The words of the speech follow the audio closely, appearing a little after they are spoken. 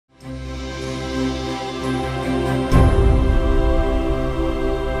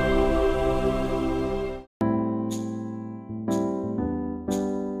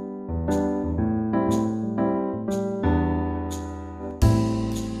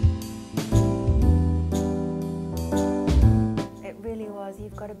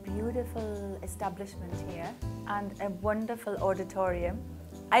beautiful establishment here and a wonderful auditorium.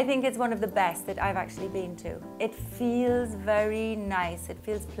 I think it's one of the best that I've actually been to. It feels very nice, it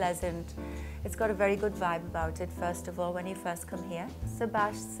feels pleasant. It's got a very good vibe about it, first of all, when you first come here.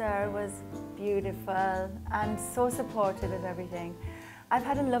 Subhash sir was beautiful and so supportive of everything. I've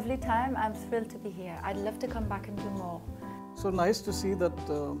had a lovely time. I'm thrilled to be here. I'd love to come back and do more. So nice to see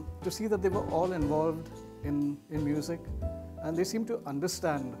that they were all involved in music, and they seem to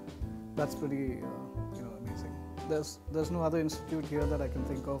understand. That's pretty amazing. There's no other institute here that I can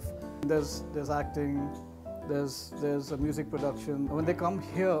think of. There's acting, there's a music production. When they come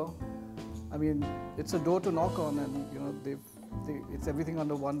here, I mean, it's a door to knock on, and it's everything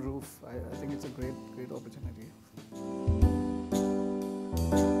under one roof. I think it's a great opportunity.